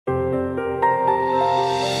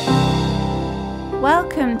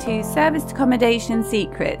Welcome to Serviced Accommodation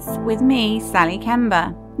Secrets with me, Sally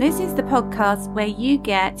Kember. This is the podcast where you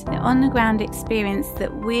get the on-the-ground experience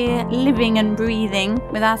that we're living and breathing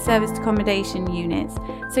with our serviced accommodation units.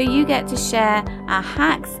 So you get to share our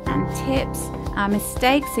hacks and tips, our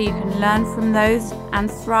mistakes, so you can learn from those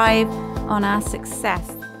and thrive on our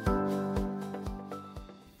success.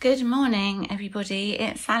 Good morning, everybody.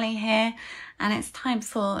 It's Sally here, and it's time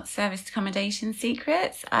for Serviced Accommodation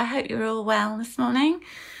Secrets. I hope you're all well this morning.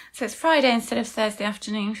 So it's Friday instead of Thursday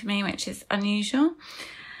afternoon for me, which is unusual.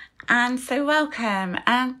 And so welcome.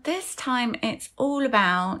 And this time it's all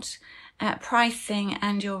about pricing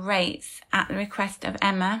and your rates at the request of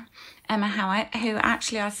Emma Howitt, who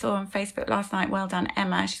actually I saw on Facebook last night. Well done,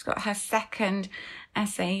 Emma. She's got her second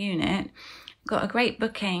SA unit. Got a great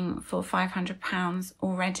booking for £500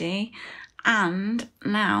 already. And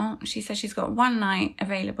now she says she's got one night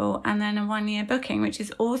available and then a 1 year booking, which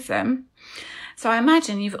is awesome. So I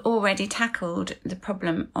imagine you've already tackled the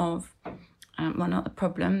problem of, not the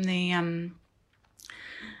problem, the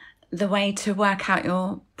way to work out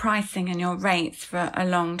your pricing and your rates for a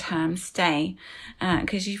long-term stay,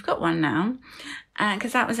 because you've got one now,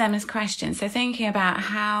 because that was Emma's question. So thinking about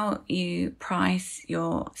how you price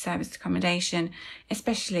your serviced accommodation,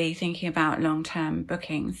 especially thinking about long-term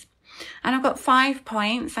bookings. And I've got 5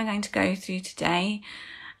 points I'm going to go through today,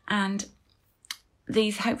 and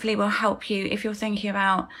these hopefully will help you if you're thinking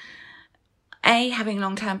about A, having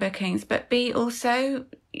long-term bookings, but B, also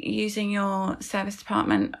using your service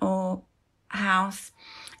apartment or house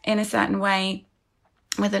in a certain way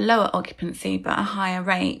with a lower occupancy but a higher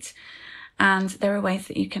rate. And there are ways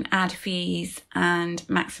that you can add fees and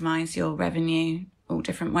maximise your revenue, all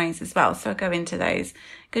different ways as well. So I'll go into those.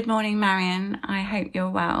 Good morning, Marion. I hope you're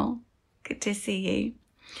well. Good to see you.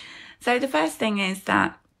 So the first thing is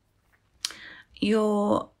that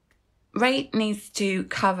your rate needs to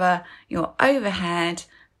cover your overhead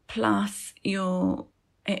plus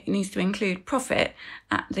it needs to include profit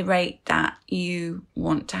at the rate that you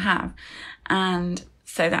want to have. And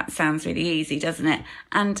so that sounds really easy, doesn't it?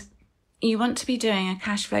 And you want to be doing a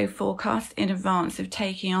cash flow forecast in advance of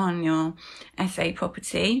taking on your SA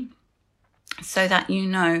property so that you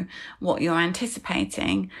know what you're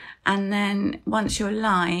anticipating. And then once you're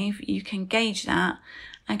live, you can gauge that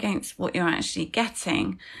against what you're actually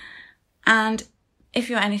getting. And if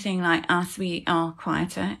you're anything like us, we are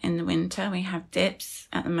quieter in the winter. We have dips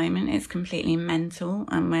at the moment. It's completely mental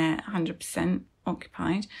and we're 100%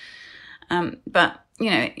 occupied. But,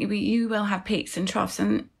 you will have peaks and troughs.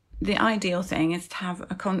 And the ideal thing is to have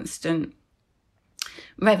a constant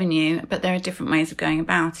revenue, but there are different ways of going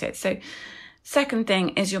about it. So second thing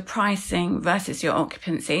is your pricing versus your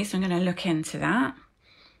occupancy. So I'm going to look into that.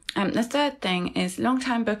 The third thing is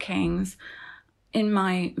long-term bookings, in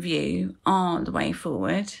my view, are the way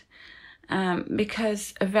forward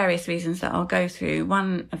because of various reasons that I'll go through,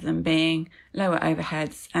 one of them being lower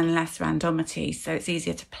overheads and less randomity, so it's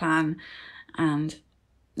easier to plan and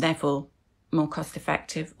therefore more cost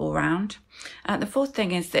effective all round. The fourth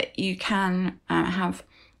thing is that you can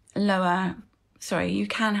you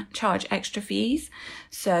can charge extra fees.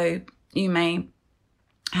 So you may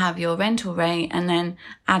have your rental rate and then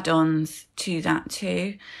add-ons to that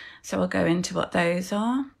too. So I'll go into what those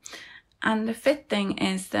are. And the fifth thing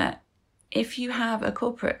is that if you have a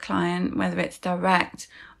corporate client, whether it's direct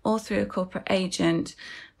or through a corporate agent,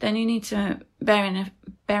 then you need to bear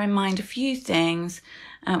in mind a few things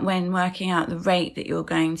when working out the rate that you're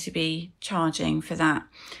going to be charging for that.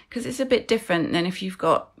 Because it's a bit different than if you've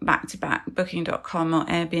got back-to-back Booking.com or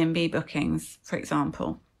Airbnb bookings, for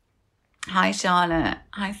example. Hi, Charlotte.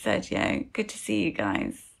 Hi, Sergio. Good to see you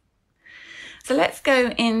guys. So let's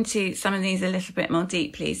go into some of these a little bit more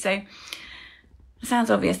deeply. So it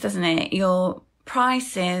sounds obvious, doesn't it? Your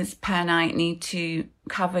prices per night need to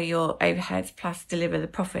cover your overheads plus deliver the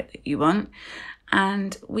profit that you want.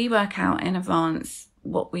 And we work out in advance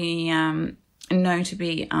what we know to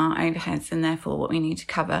be our overheads and therefore what we need to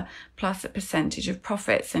cover plus a percentage of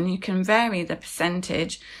profits. And you can vary the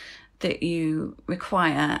percentage that you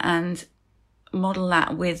require and model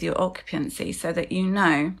that with your occupancy so that you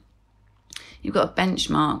know you've got a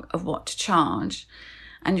benchmark of what to charge,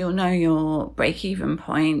 and you'll know your break-even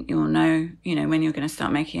point. You'll know, when you're going to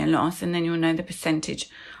start making a loss, and then you'll know the percentage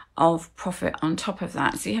of profit on top of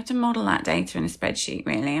that. So you have to model that data in a spreadsheet,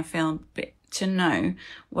 really, I feel, to know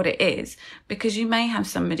what it is, because you may have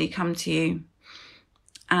somebody come to you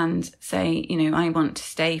and say, I want to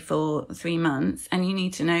stay for 3 months, and you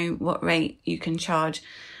need to know what rate you can charge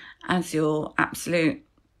as your absolute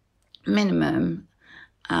minimum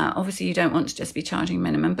Obviously, you don't want to just be charging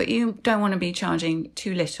minimum, but you don't want to be charging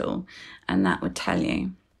too little, and that would tell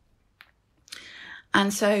you.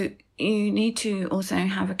 And so you need to also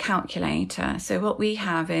have a calculator. So what we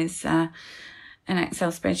have is an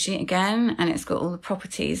Excel spreadsheet again, and it's got all the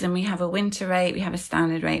properties, and we have a winter rate, we have a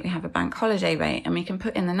standard rate, we have a bank holiday rate, and we can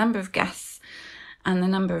put in the number of guests and the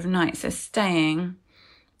number of nights they're staying,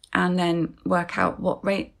 and then work out what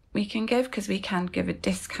rate we can give, because we can give a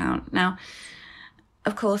discount. Now,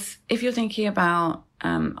 of course, if you're thinking about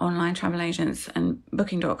online travel agents and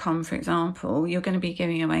Booking.com, for example, you're going to be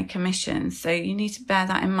giving away commissions. So you need to bear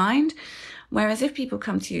that in mind. Whereas if people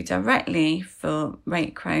come to you directly for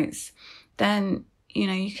rate quotes, then,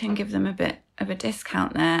 you can give them a bit of a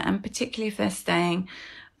discount there. And particularly if they're staying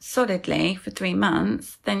solidly for 3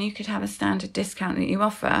 months, then you could have a standard discount that you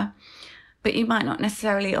offer, but you might not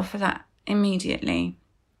necessarily offer that immediately.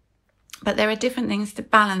 But there are different things to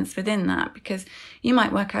balance within that, because you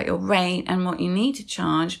might work out your rate and what you need to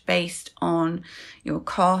charge based on your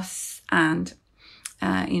costs, and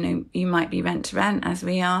you might be rent to rent, as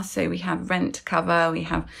we are. So we have rent to cover, we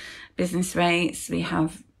have business rates, we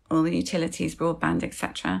have all the utilities, broadband,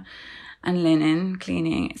 etc., and linen,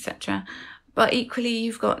 cleaning, etc. But equally,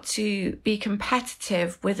 you've got to be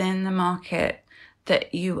competitive within the market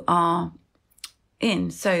that you are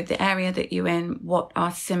in. So the area that you're in, what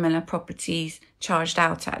are similar properties charged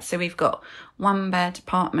out at? So we've got 1-bed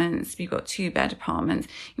apartments, we've got 2-bed apartments.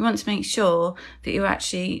 You want to make sure that you're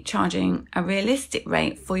actually charging a realistic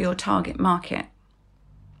rate for your target market.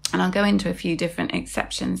 And I'll go into a few different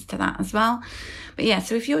exceptions to that as well. But yeah,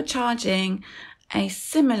 so if you're charging a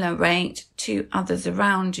similar rate to others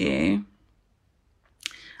around you,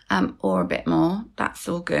 or a bit more, that's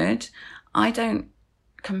all good. I don't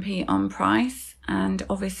compete on price, and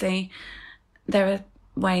obviously there are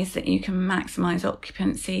ways that you can maximize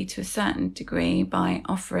occupancy to a certain degree by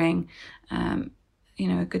offering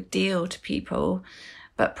a good deal to people,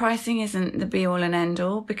 but pricing isn't the be all and end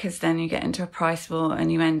all, because then you get into a price war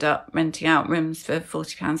and you end up renting out rooms for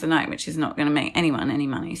 £40 a night, which is not going to make anyone any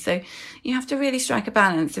money. So you have to really strike a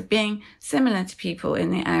balance of being similar to people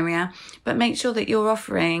in the area, but make sure that you're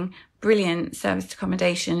offering brilliant serviced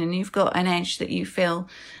accommodation and you've got an edge that you feel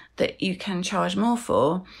that you can charge more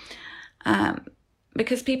for.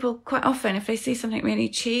 Because people quite often, if they see something really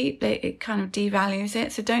cheap, it kind of devalues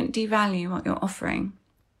it. So don't devalue what you're offering,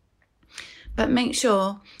 but make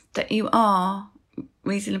sure that you are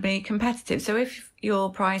reasonably competitive. So if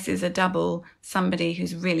your prices are double somebody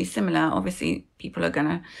who's really similar, obviously people are going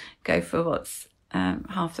to go for what's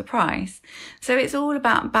half the price. So it's all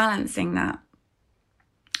about balancing that.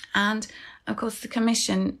 And of course, the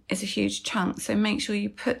commission is a huge chunk, so make sure you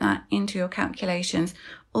put that into your calculations.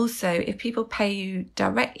 Also, if people pay you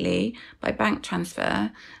directly by bank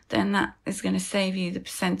transfer, then that is going to save you the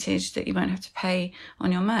percentage that you won't have to pay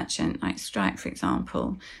on your merchant, like Stripe, for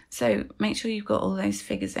example. So make sure you've got all those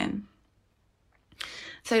figures in.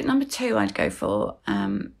 So number 2, I'd go for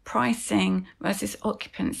pricing versus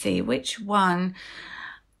occupancy. Which one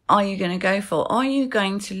are you going to go for? Are you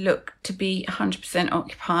going to look to be 100%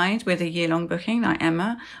 occupied with a year-long booking like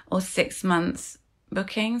Emma, or 6 months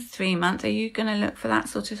bookings, 3 months? Are you going to look for that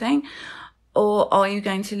sort of thing? Or are you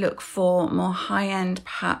going to look for more high-end,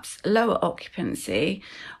 perhaps lower occupancy,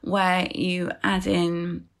 where you add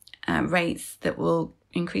in rates that will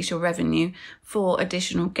increase your revenue for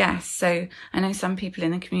additional guests? So I know some people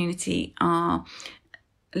in the community are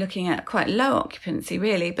looking at quite low occupancy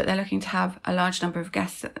really, but they're looking to have a large number of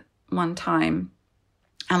guests at one time.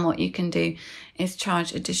 And what you can do is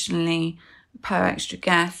charge additionally per extra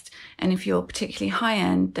guest. And if you're particularly high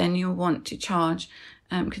end, then you'll want to charge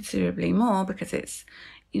considerably more, because it's,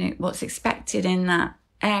 what's expected in that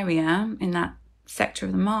area, in that sector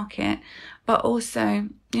of the market. But also,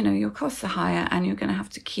 your costs are higher, and you're going to have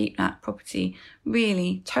to keep that property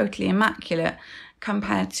really totally immaculate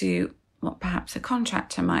compared to what perhaps a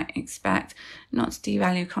contractor might expect. Not to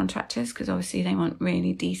devalue contractors, because obviously they want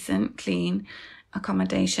really decent, clean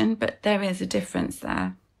accommodation, but there is a difference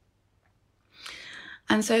there.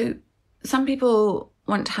 And so some people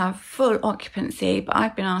want to have full occupancy, but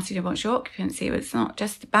I've been asked, what's your occupancy? But it's not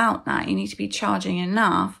just about that. You need to be charging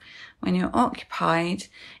enough when you're occupied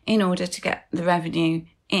in order to get the revenue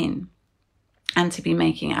in and to be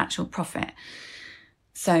making actual profit.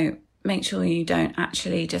 So make sure you don't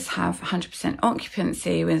actually just have 100%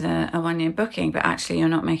 occupancy with a 1-year booking, but actually you're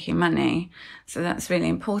not making money. So that's really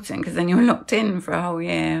important, because then you're locked in for a whole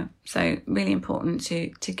year. So really important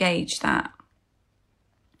to gauge that.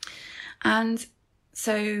 And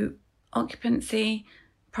so occupancy,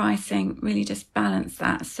 pricing, really just balance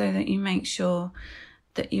that so that you make sure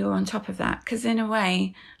that you're on top of that. Because in a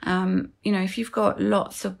way, you know, if you've got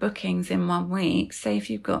lots of bookings in 1 week, say if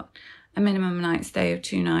you've got a minimum night stay of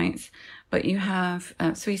 2 nights, but you have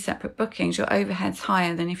 3 separate bookings, your overhead's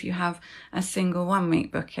higher than if you have a single 1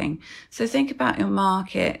 week booking. So think about your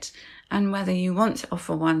market and whether you want to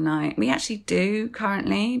offer 1 night. We actually do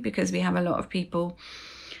currently, because we have a lot of people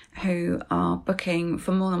who are booking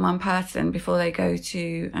for more than 1 person before they go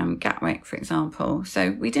to Gatwick, for example.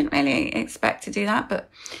 So we didn't really expect to do that, but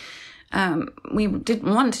we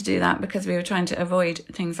didn't want to do that because we were trying to avoid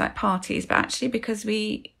things like parties. But actually, because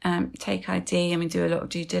we take ID and we do a lot of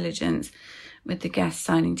due diligence with the guests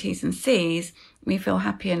signing T's and C's, we feel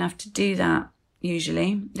happy enough to do that.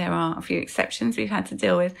 Usually there are a few exceptions we've had to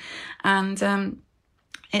deal with, and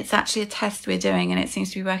it's actually a test we're doing, and it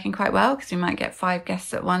seems to be working quite well because we might get 5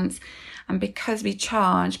 guests at once. And because we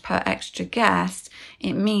charge per extra guest,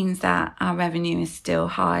 it means that our revenue is still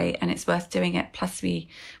high and it's worth doing it. Plus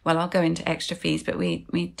I'll go into extra fees, but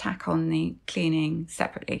we tack on the cleaning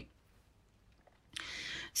separately.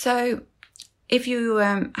 So if you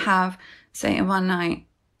have, say, a 1 night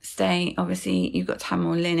stay, obviously you've got to have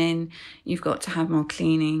more linen, you've got to have more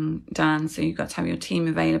cleaning done, so you've got to have your team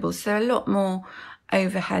available. So there are a lot more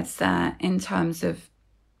overheads there in terms of,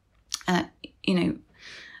 you know,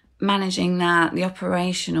 managing that, the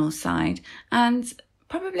operational side, and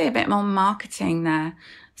probably a bit more marketing there.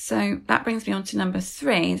 So that brings me on to number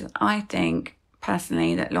 3. I think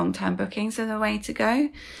personally that long-term bookings are the way to go.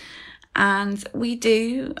 And we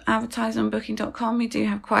do advertise on booking.com. We do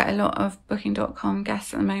have quite a lot of booking.com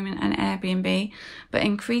guests at the moment and Airbnb, but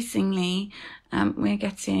increasingly we're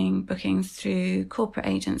getting bookings through corporate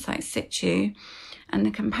agents like Situ. And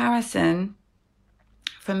the comparison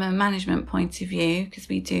from a management point of view, because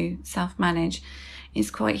we do self-manage,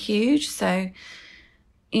 is quite huge. So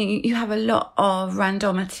you have a lot of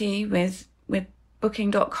randomity with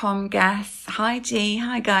booking.com guests. Hi G,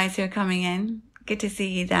 hi guys who are coming in. Good to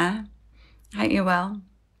see you there. Hope you're well.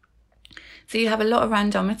 So you have a lot of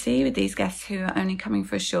randomity with these guests who are only coming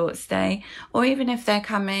for a short stay, or even if they're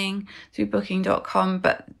coming through booking.com,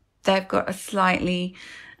 but they've got a slightly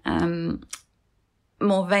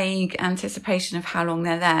more vague anticipation of how long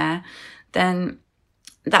they're there, then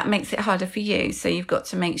that makes it harder for you. So you've got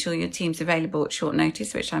to make sure your team's available at short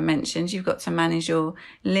notice, which I mentioned. You've got to manage your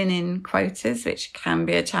linen quotas, which can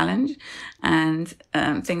be a challenge, and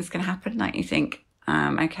things can happen like you think,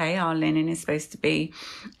 okay, our linen is supposed to be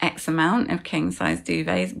X amount of king size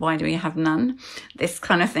duvets. Why do we have none? This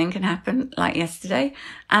kind of thing can happen like yesterday.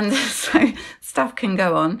 And so stuff can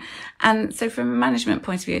go on. And so from a management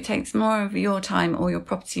point of view, it takes more of your time or your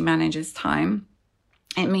property manager's time.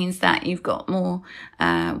 It means that you've got more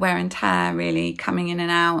wear and tear really coming in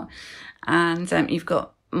and out. And you've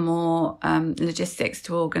got more logistics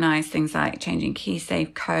to organise, things like changing key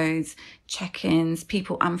safe codes, check-ins,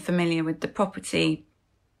 people unfamiliar with the property,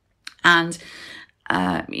 and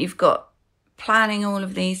you've got planning all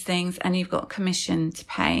of these things, and you've got commission to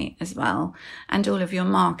pay as well, and all of your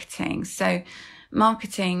marketing. So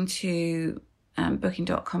marketing to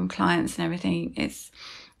booking.com clients and everything, it's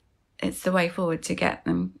the way forward to get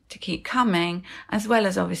them to keep coming, as well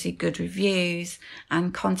as obviously good reviews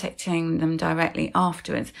and contacting them directly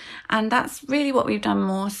afterwards. And that's really what we've done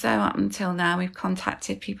more so up until now. We've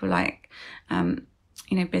contacted people like,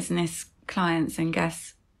 business clients and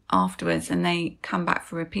guests afterwards, and they come back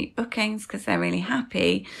for repeat bookings because they're really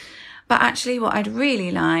happy. But actually what I'd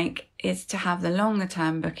really like is to have the longer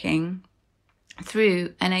term booking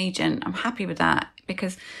through an agent. I'm happy with that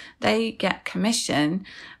because they get commission,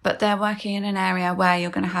 but they're working in an area where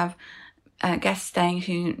you're going to have guests staying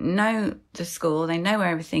who know the school, they know where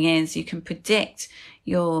everything is. You can predict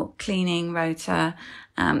your cleaning rota.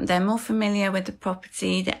 They're more familiar with the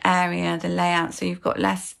property, the area, the layout. So you've got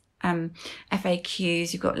less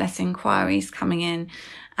FAQs, you've got less inquiries coming in,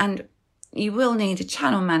 and you will need a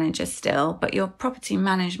channel manager still, but your property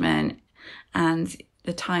management and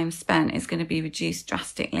the time spent is going to be reduced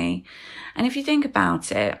drastically. And if you think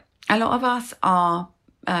about it, a lot of us are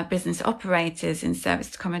business operators in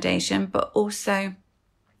serviced accommodation, but also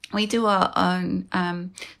we do our own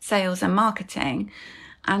sales and marketing.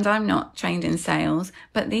 And I'm not trained in sales,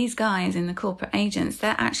 but these guys in the corporate agents,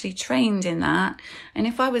 they're actually trained in that. And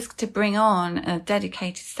if I was to bring on a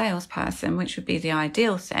dedicated salesperson, which would be the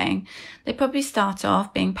ideal thing, they'd probably start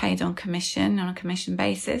off being paid on a commission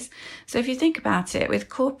basis. So if you think about it, with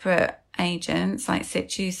corporate agents like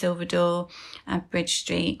Situ, Silverdor, Bridge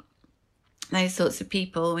Street, those sorts of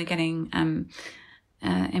people, we're getting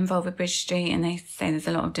involved with Bridge Street, and they say there's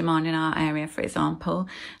a lot of demand in our area, for example.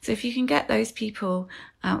 So if you can get those people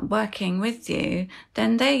working with you,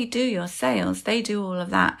 then they do your sales, they do all of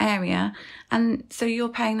that area, and so you're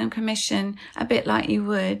paying them commission a bit like you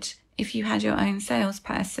would if you had your own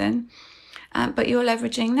salesperson. But you're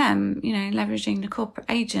leveraging them, leveraging the corporate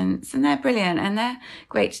agents, and they're brilliant, and they're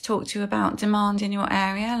great to talk to about demand in your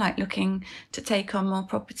area, like looking to take on more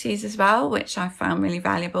properties as well, which I found really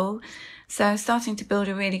valuable. So starting to build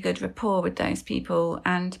a really good rapport with those people.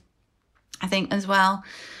 And I think as well,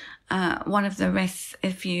 one of the risks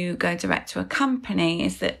if you go direct to a company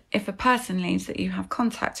is that if a person leaves that you have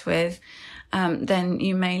contact with, then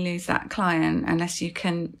you may lose that client unless you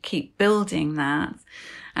can keep building that.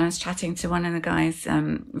 I was chatting to one of the guys,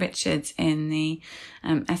 Richard, in the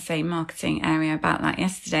SA marketing area about that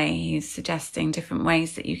yesterday. He's suggesting different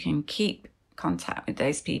ways that you can keep contact with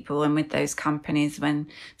those people and with those companies when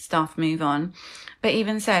staff move on. But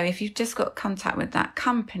even so, if you've just got contact with that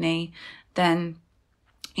company, then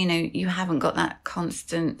you haven't got that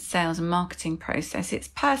constant sales and marketing process. It's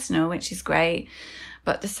personal, which is great,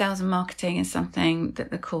 but the sales and marketing is something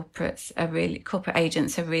that the corporate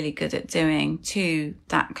agents are really good at doing to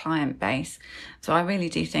that client base. So I really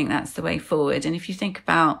do think that's the way forward. And if you think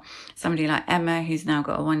about somebody like Emma, who's now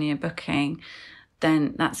got a 1-year booking,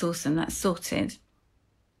 then that's awesome. That's sorted.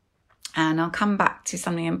 And I'll come back to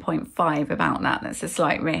something in point 5 about that. That's a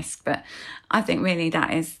slight risk, but I think really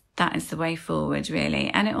that is the way forward, really.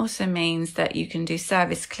 And it also means that you can do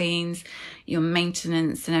service cleans, your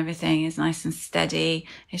maintenance and everything is nice and steady.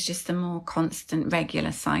 It's just a more constant,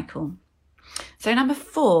 regular cycle. So number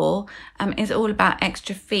 4 is all about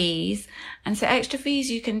extra fees. And so extra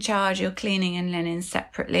fees, you can charge your cleaning and linen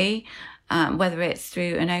separately, whether it's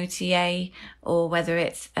through an OTA or whether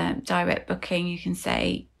it's direct booking. You can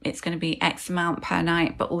say it's going to be X amount per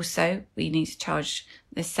night, but also we need to charge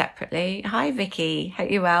this separately. Hi, Vicky. Hope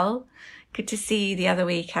you're well. Good to see you the other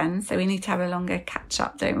weekend. So we need to have a longer catch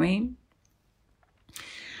up, don't we?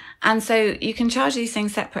 And so you can charge these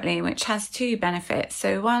things separately, which has 2 benefits.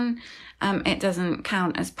 So one, it doesn't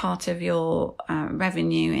count as part of your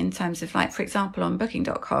revenue in terms of, like, for example, on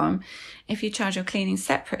booking.com, if you charge your cleaning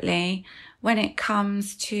separately, when it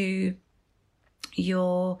comes to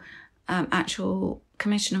your actual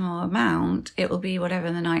commissionable amount, it will be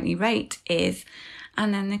whatever the nightly rate is.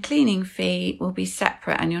 And then the cleaning fee will be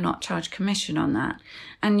separate and you're not charged commission on that.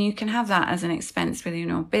 And you can have that as an expense within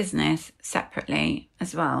your business separately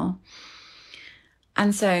as well.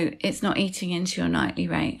 And so it's not eating into your nightly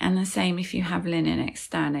rate. And the same if you have linen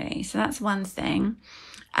externally. So that's one thing.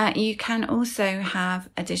 You can also have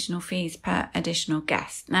additional fees per additional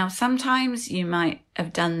guest. Now, sometimes you might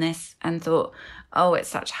have done this and thought, oh, it's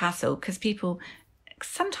such hassle, because people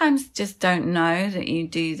sometimes just don't know that you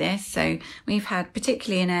do this. So we've had,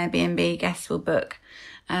 particularly in Airbnb, guests will book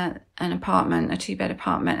an apartment, a 2-bed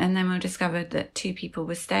apartment, and then we'll discover that 2 people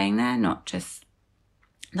were staying there, not just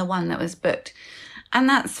the one that was booked. And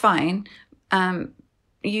that's fine.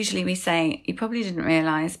 Usually we say, you probably didn't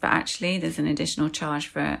realise, but actually there's an additional charge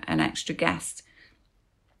for an extra guest.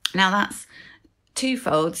 Now that's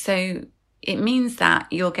twofold. So it means that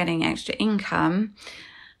you're getting extra income,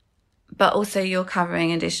 but also you're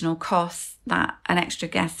covering additional costs that an extra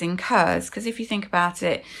guest incurs. Because if you think about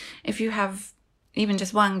it, if you have even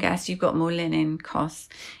just 1 guest, you've got more linen costs.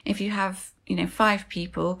 If you have 5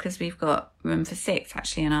 people, because we've got room for 6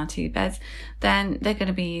 actually in our 2 beds, then they're going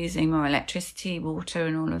to be using more electricity, water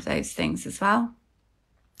and all of those things as well.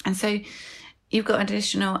 And so you've got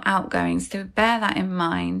additional outgoings, to bear that in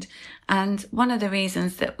mind. And one of the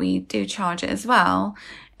reasons that we do charge it as well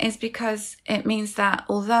is because it means that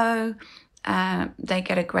although they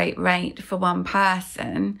get a great rate for 1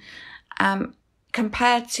 person,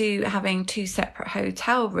 compared to having 2 separate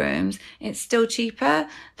hotel rooms, it's still cheaper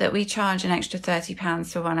that we charge an extra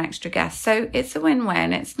 £30 for 1 extra guest. So it's a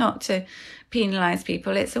win-win. It's not to penalise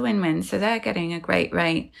people, it's a win-win. So they're getting a great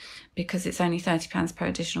rate because it's only £30 per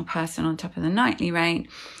additional person on top of the nightly rate.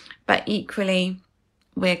 But equally,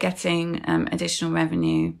 we're getting additional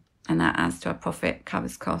revenue, and that adds to our profit,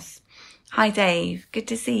 covers costs. Hi, Dave. Good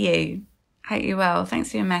to see you. Hope you're well.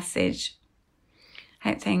 Thanks for your message.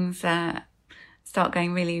 Hope things start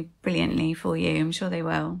going really brilliantly for you. I'm sure they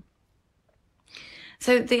will.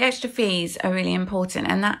 So the extra fees are really important,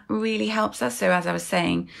 and that really helps us. So as I was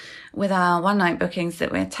saying, with our 1-night bookings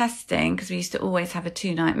that we're testing, because we used to always have a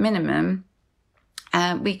 2-night minimum,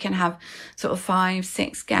 we can have sort of 5,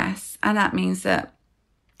 6 guests, and that means that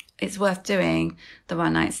it's worth doing the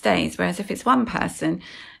 1-night stays. Whereas if it's 1 person,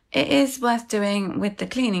 it is worth doing with the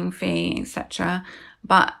cleaning fee, etc.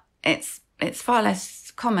 But it's far less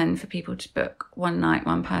common for people to book one night,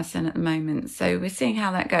 one person at the moment. So we're seeing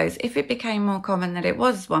how that goes. If it became more common that it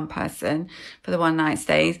was one person for the one night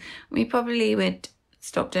stays, we probably would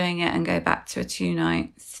stop doing it and go back to a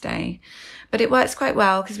 2-night stay. But it works quite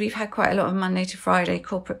well because we've had quite a lot of Monday to Friday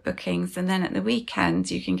corporate bookings, and then at the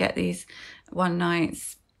weekends you can get these one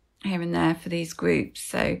nights here and there for these groups.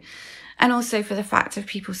 So, and also for the fact of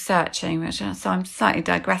people searching, so I'm slightly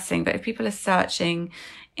digressing, but if people are searching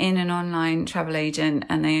in an online travel agent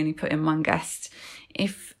and they only put in one guest,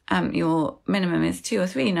 if your minimum is 2 or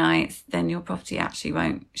 3 nights, then your property actually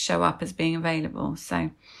won't show up as being available.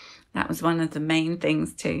 So that was one of the main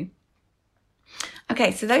things too.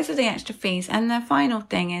 Okay, so those are the extra fees. And the final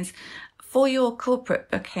thing is, for your corporate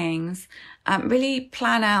bookings, really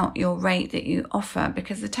plan out your rate that you offer,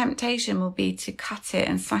 because the temptation will be to cut it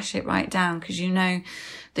and slash it right down, because you know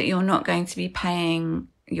that you're not going to be paying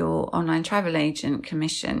your online travel agent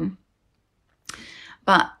commission.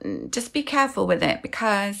 But just be careful with it,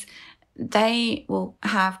 because they will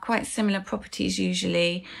have quite similar properties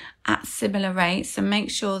usually at similar rates. So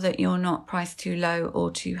make sure that you're not priced too low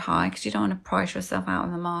or too high, because you don't want to price yourself out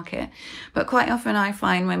of the market. But quite often I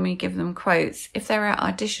find when we give them quotes, if there are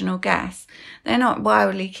additional guests, they're not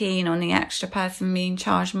wildly keen on the extra person being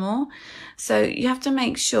charged more. So you have to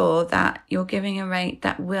make sure that you're giving a rate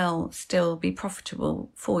that will still be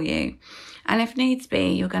profitable for you. And if needs be,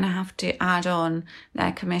 you're going to have to add on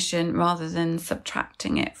their commission rather than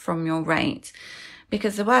subtracting it from your rate.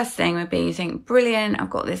 Because the worst thing would be you think, brilliant, I've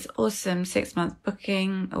got this awesome 6-month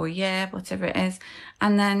booking or a year, whatever it is.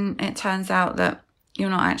 And then it turns out that you're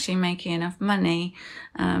not actually making enough money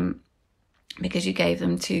because you gave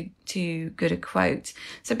them too good a quote.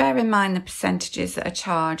 So bear in mind the percentages that are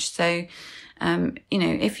charged. So,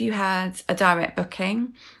 if you had a direct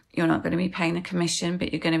booking, you're not going to be paying the commission,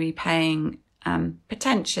 but you're going to be paying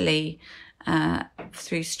potentially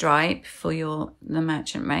through Stripe for the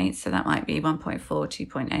merchant rate. So that might be 1.4,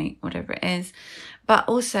 2.8, whatever it is. But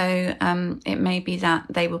also it may be that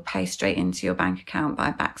they will pay straight into your bank account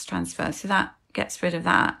by BACS transfer. So that gets rid of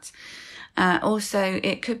that. Also,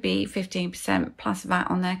 it could be 15% plus VAT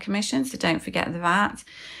on their commission. So don't forget the VAT.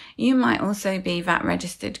 You might also be VAT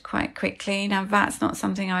registered quite quickly. Now, VAT's not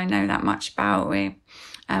something I know that much about. We're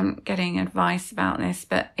getting advice about this.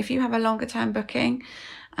 But if you have a longer term booking,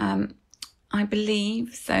 I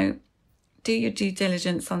believe, so do your due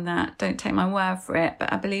diligence on that. Don't take my word for it.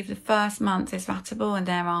 But I believe the first month is VATable and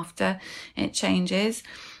thereafter it changes.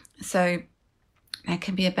 So there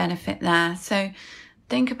can be a benefit there. So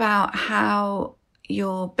think about how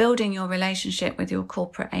you're building your relationship with your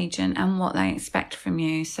corporate agent and what they expect from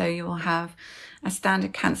you. So you will have a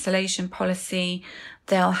standard cancellation policy.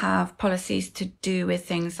 They'll have policies to do with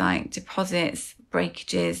things like deposits,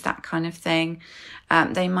 breakages, that kind of thing.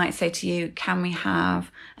 They might say to you, can we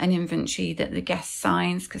have an inventory that the guest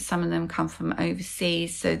signs? Because some of them come from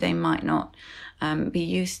overseas, so they might not be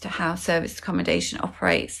used to how service accommodation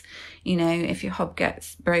operates. If your hob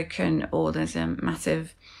gets broken or there's a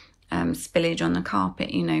massive spillage on the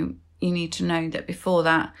carpet, you need to know that before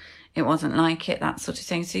that it wasn't like it, that sort of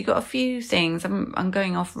thing. So you've got a few things. I'm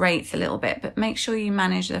going off rates a little bit, but make sure you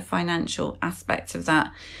manage the financial aspect of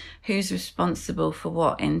that. Who's responsible for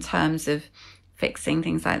what in terms of fixing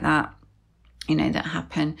things like that, that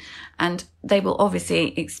happen. And they will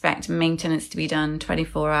obviously expect maintenance to be done,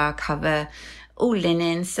 24-hour cover, all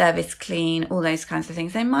linen, service clean, all those kinds of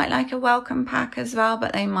things. They might like a welcome pack as well,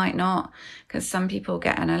 but they might not, because some people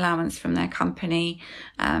get an allowance from their company.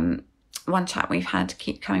 One chap we've had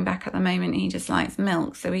keep coming back at the moment, he just likes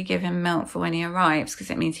milk, so we give him milk for when he arrives,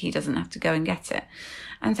 because it means he doesn't have to go and get it,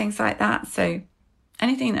 and things like that. So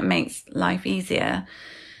anything that makes life easier,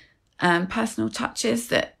 personal touches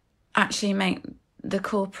that actually make the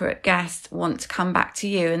corporate guest want to come back to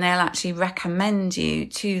you, and they'll actually recommend you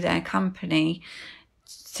to their company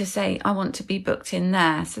to say, I want to be booked in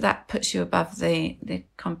there. So that puts you above the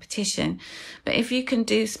competition. But if you can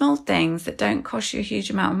do small things that don't cost you a huge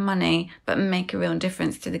amount of money, but make a real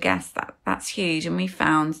difference to the guests, that's huge. And we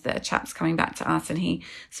found that a chap's coming back to us and he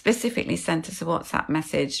specifically sent us a WhatsApp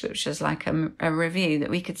message, which was like a review that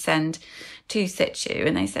we could send to Situ.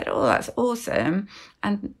 And they said, oh, that's awesome.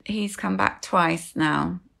 And he's come back twice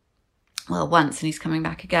now. Well, once, and he's coming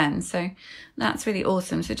back again. So that's really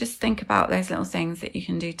awesome. So just think about those little things that you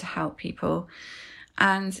can do to help people,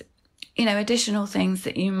 and additional things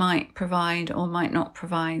that you might provide or might not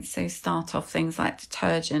provide. So start off things like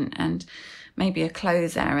detergent and maybe a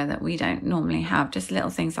clothes area that we don't normally have, just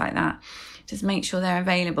little things like that. Just make sure they're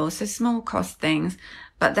available. So small cost things,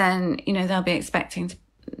 but then they'll be expecting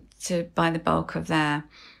to buy the bulk of their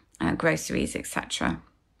groceries, etc.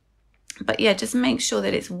 But yeah, just make sure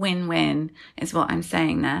that it's win-win is what I'm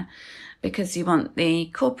saying there, because you want the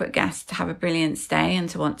corporate guest to have a brilliant stay and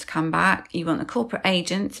to want to come back. You want the corporate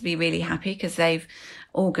agent to be really happy because they've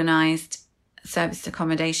organised serviced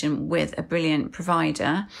accommodation with a brilliant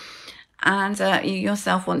provider. And you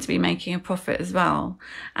yourself want to be making a profit as well.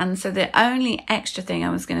 And so the only extra thing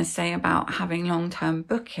I was going to say about having long-term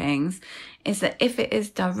bookings is that if it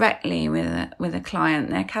is directly with a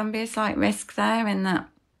client, there can be a slight risk there in that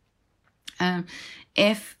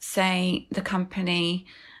if, say, the company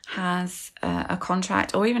has a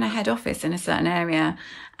contract or even a head office in a certain area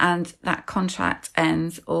and that contract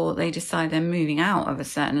ends, or they decide they're moving out of a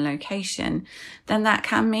certain location, then that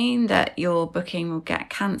can mean that your booking will get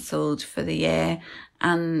cancelled for the year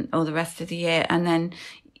or the rest of the year. And then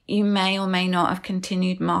you may or may not have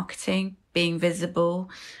continued marketing, being visible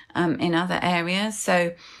in other areas.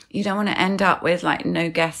 So you don't want to end up with like no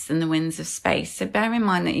guests in the winds of space. So bear in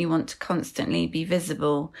mind that you want to constantly be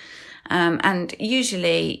visible. And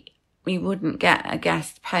usually we wouldn't get a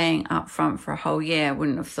guest paying up front for a whole year. I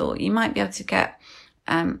wouldn't have thought. You might be able to get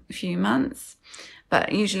a few months,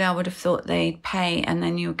 but usually I would have thought they'd pay and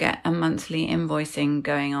then you'll get a monthly invoicing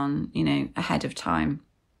going on, ahead of time.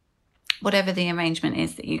 Whatever the arrangement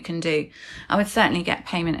is that you can do. I would certainly get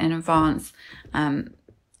payment in advance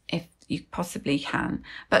if you possibly can.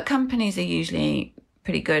 But companies are usually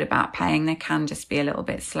pretty good about paying. They can just be a little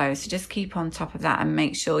bit slow. So just keep on top of that and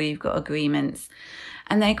make sure you've got agreements.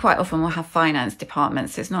 And they quite often will have finance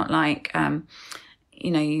departments. So it's not like,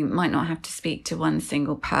 you might not have to speak to one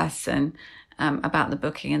single person about the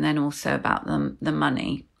booking and then also about the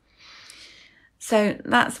money. So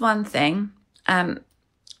that's one thing.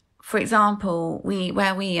 For example,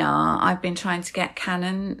 where we are, I've been trying to get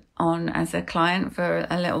Canon on as a client for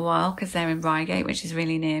a little while because they're in Reigate, which is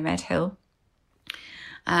really near Red Hill.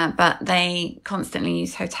 But they constantly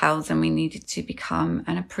use hotels and we needed to become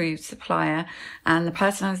an approved supplier. And the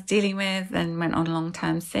person I was dealing with then went on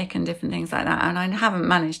long-term sick and different things like that. And I haven't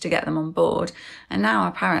managed to get them on board. And now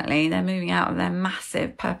apparently they're moving out of their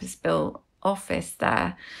massive purpose-built office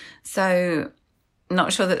there. So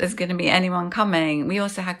not sure that there's going to be anyone coming. We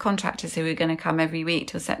also had contractors who were going to come every week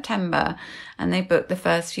till September, and they booked the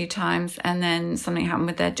first few times and then something happened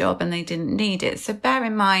with their job and they didn't need it. So bear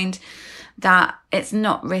in mind that it's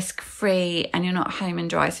not risk-free and you're not home and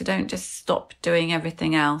dry. So don't just stop doing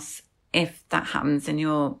everything else if that happens and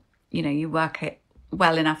you work it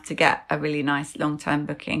well enough to get a really nice long-term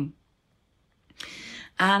booking.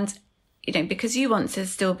 And, because you want to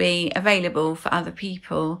still be available for other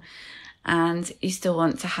people, and you still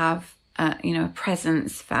want to have, a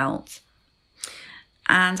presence felt.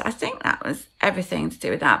 And I think that was everything to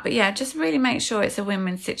do with that. But yeah, just really make sure it's a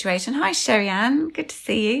win-win situation. Hi, Sherry Ann. Good to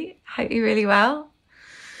see you. Hope you're really well.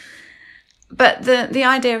 But the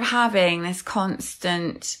idea of having this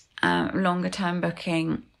constant longer-term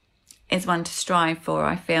booking is one to strive for,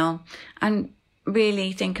 I feel. And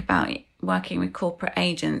really think about working with corporate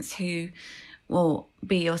agents who will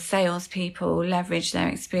be your salespeople, leverage their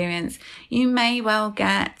experience. You may well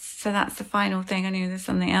get, so that's the final thing, I knew there's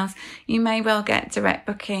something else. You may well get direct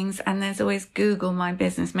bookings, and there's always Google My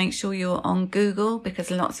Business. Make sure you're on Google because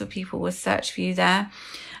lots of people will search for you there.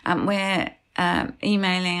 We're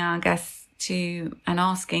emailing our guests and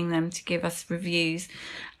asking them to give us reviews.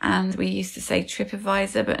 And we used to say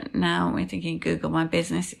TripAdvisor, but now we're thinking Google My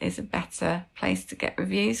Business is a better place to get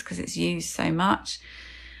reviews because it's used so much.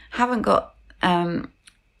 Haven't got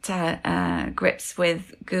grips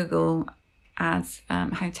with Google Ads,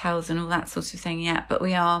 hotels and all that sort of thing yet, but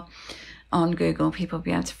we are on Google. People will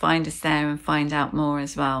be able to find us there and find out more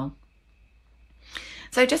as well.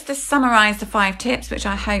 So just to summarise the 5 tips, which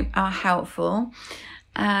I hope are helpful.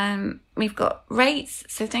 We've got rates.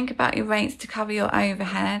 So think about your rates to cover your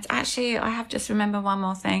overhead. Actually, I have just remembered one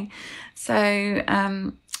more thing. So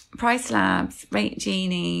Price Labs, Rate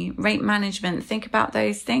Genie, rate management, think about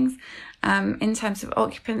those things in terms of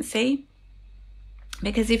occupancy.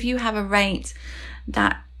 Because if you have a rate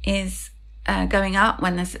that is going up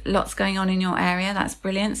when there's lots going on in your area, that's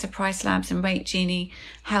brilliant. So Price Labs and Rate Genie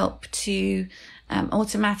help to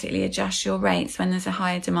automatically adjust your rates. When there's a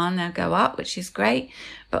higher demand, they'll go up, which is great.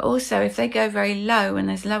 But also if they go very low and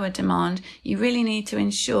there's lower demand, you really need to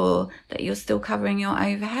ensure that you're still covering your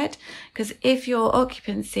overhead. Because if your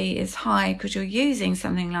occupancy is high because you're using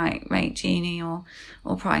something like Rate Genie or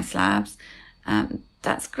Price Labs,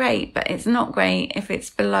 that's great, but it's not great if it's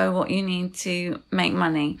below what you need to make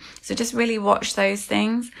money. So just really watch those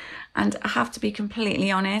things. And I have to be completely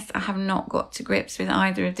honest, I have not got to grips with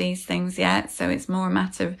either of these things yet. So it's more a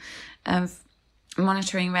matter of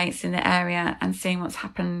monitoring rates in the area and seeing what's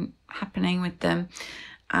happening with them.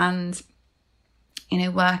 And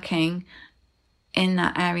working in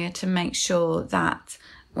that area to make sure that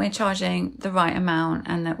we're charging the right amount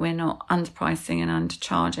and that we're not underpricing and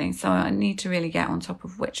undercharging. So I need to really get on top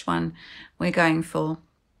of which one we're going for.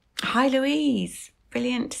 Hi, Louise.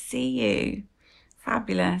 Brilliant to see you.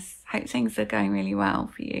 Fabulous. Hope things are going really well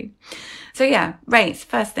for you. So yeah, rates.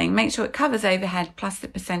 First thing, make sure it covers overhead plus the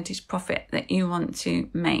percentage profit that you want to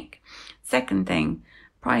make. Second thing,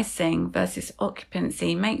 pricing versus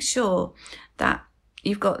occupancy. Make sure that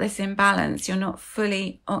you've got this in balance. You're not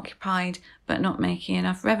fully occupied but not making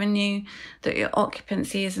enough revenue, that your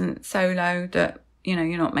occupancy isn't so low that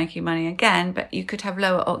you're not making money again, but you could have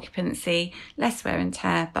lower occupancy, less wear and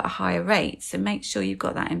tear, but a higher rate. So make sure you've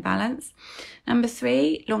got that in balance. Number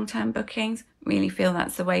 3, long-term bookings. Really feel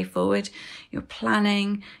that's the way forward. Your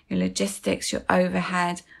planning, your logistics, your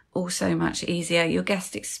overhead, all so much easier. Your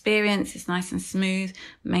guest experience is nice and smooth.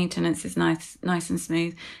 Maintenance is nice and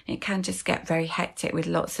smooth. It can just get very hectic with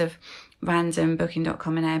lots of random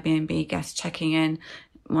Booking.com and Airbnb guests checking in,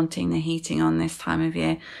 wanting the heating on this time of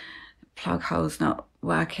year, plug holes not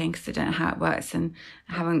working because they don't know how it works and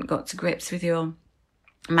haven't got to grips with your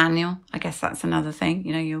manual. I guess that's another thing,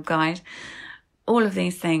 your guide. All of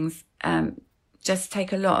these things just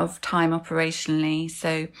take a lot of time operationally,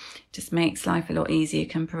 so just makes life a lot easier. You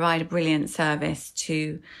can provide a brilliant service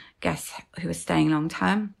to guests who are staying long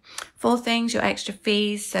term. 4 things, your extra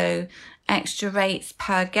fees, so extra rates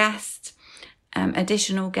per guest,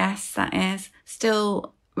 additional guests, that is,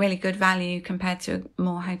 still really good value compared to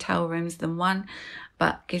more hotel rooms than one,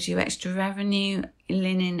 but gives you extra revenue.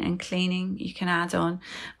 Linen and cleaning you can add on.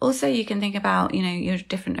 Also, you can think about, your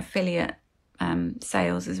different affiliate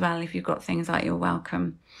sales as well. If you've got things like your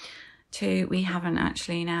welcome to, we haven't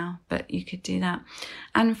actually now, but you could do that.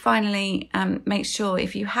 And finally, make sure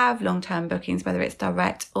if you have long-term bookings, whether it's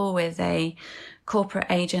direct or with a corporate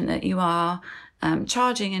agent, that you are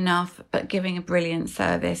charging enough but giving a brilliant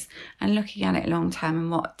service and looking at it long term and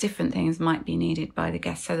what different things might be needed by the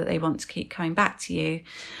guests so that they want to keep coming back to you.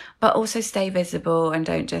 But also stay visible and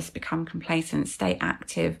don't just become complacent. Stay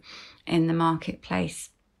active in the marketplace.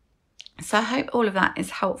 So I hope all of that is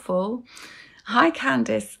helpful. Hi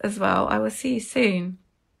Candice as well. I will see you soon.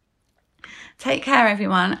 Take care,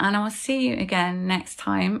 everyone, and I will see you again next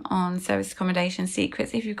time on Service Accommodation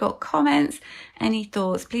Secrets. If you've got comments, any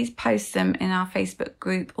thoughts, please post them in our Facebook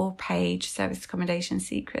group or page, Service Accommodation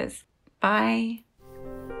Secrets. Bye.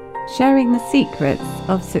 Sharing the secrets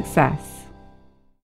of success.